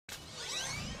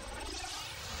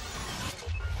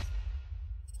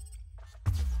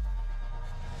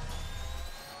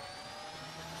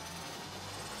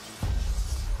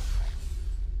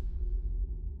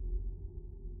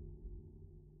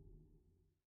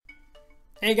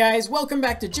Hey guys, welcome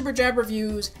back to Jibber Jab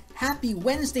Reviews. Happy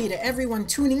Wednesday to everyone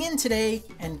tuning in today.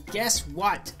 And guess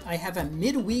what? I have a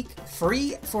midweek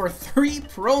free for 3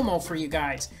 promo for you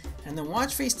guys. And the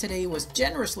watch face today was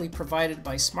generously provided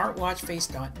by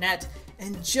smartwatchface.net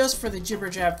and just for the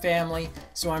Jibber Jab family.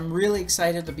 So I'm really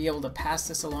excited to be able to pass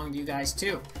this along to you guys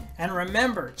too. And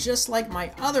remember, just like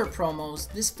my other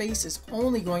promos, this face is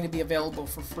only going to be available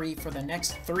for free for the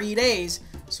next 3 days.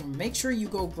 So make sure you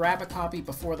go grab a copy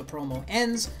before the promo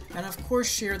ends, and of course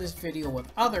share this video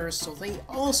with others so they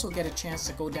also get a chance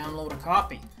to go download a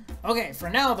copy. Okay,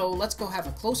 for now though, let's go have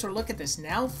a closer look at this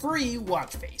now free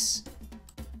watch face.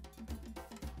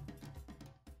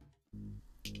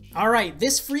 Alright,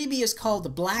 this freebie is called the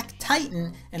Black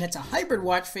Titan, and it's a hybrid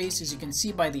watch face, as you can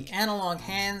see by the analog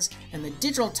hands, and the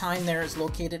digital time there is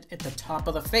located at the top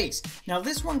of the face. Now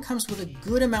this one comes with a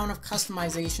good amount of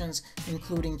customizations,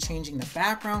 including changing the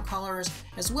background colors,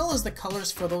 as well as the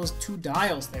colors for those 2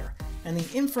 dials there. And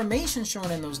the information shown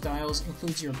in those dials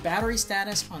includes your battery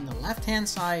status on the left hand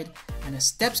side, and a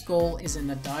steps goal is in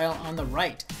the dial on the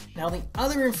right. Now the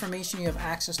other information you have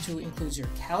access to includes your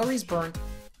calories burnt,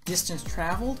 distance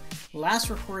traveled, last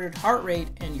recorded heart rate,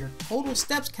 and your total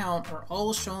steps count are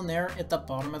all shown there at the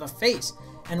bottom of the face.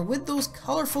 And with those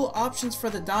colorful options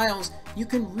for the dials, you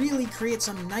can really create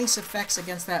some nice effects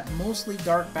against that mostly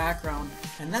dark background.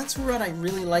 And that's what I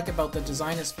really like about the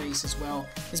designer's face as well,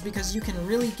 is because you can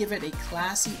really give it a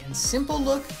classy and simple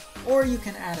look, or you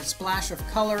can add a splash of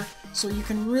color, so you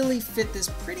can really fit this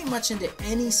pretty much into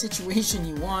any situation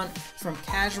you want, from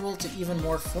casual to even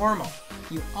more formal.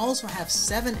 You also have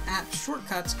 7 app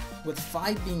shortcuts, with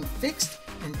 5 being fixed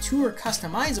and 2 are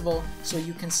customizable, so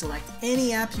you can select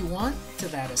any app you want to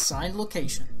that assigned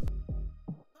location.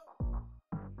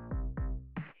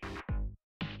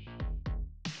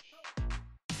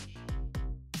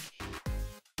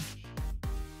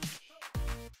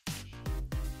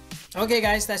 Okay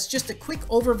guys, that's just a quick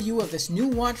overview of this new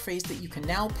watch face that you can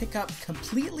now pick up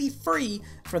completely free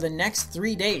for the next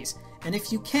 3 days. And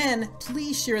if you can,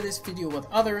 please share this video with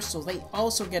others so they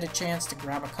also get a chance to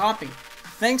grab a copy.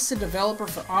 Thanks to developer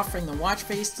for offering the watch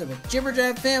face to the Jibber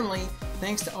Jab family.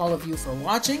 Thanks to all of you for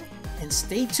watching, and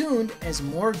stay tuned as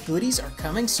more goodies are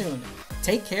coming soon.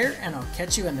 Take care, and I'll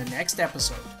catch you in the next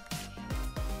episode.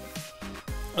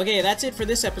 Okay, that's it for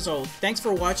this episode. Thanks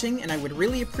for watching, and I would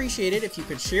really appreciate it if you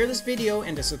could share this video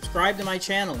and to subscribe to my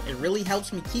channel. It really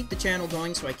helps me keep the channel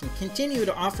going so I can continue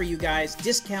to offer you guys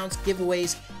discounts,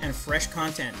 giveaways, and fresh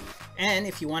content. And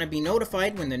if you want to be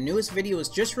notified when the newest video is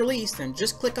just released, then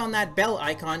just click on that bell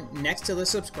icon next to the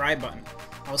subscribe button.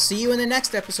 I'll see you in the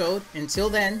next episode. Until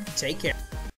then, take care.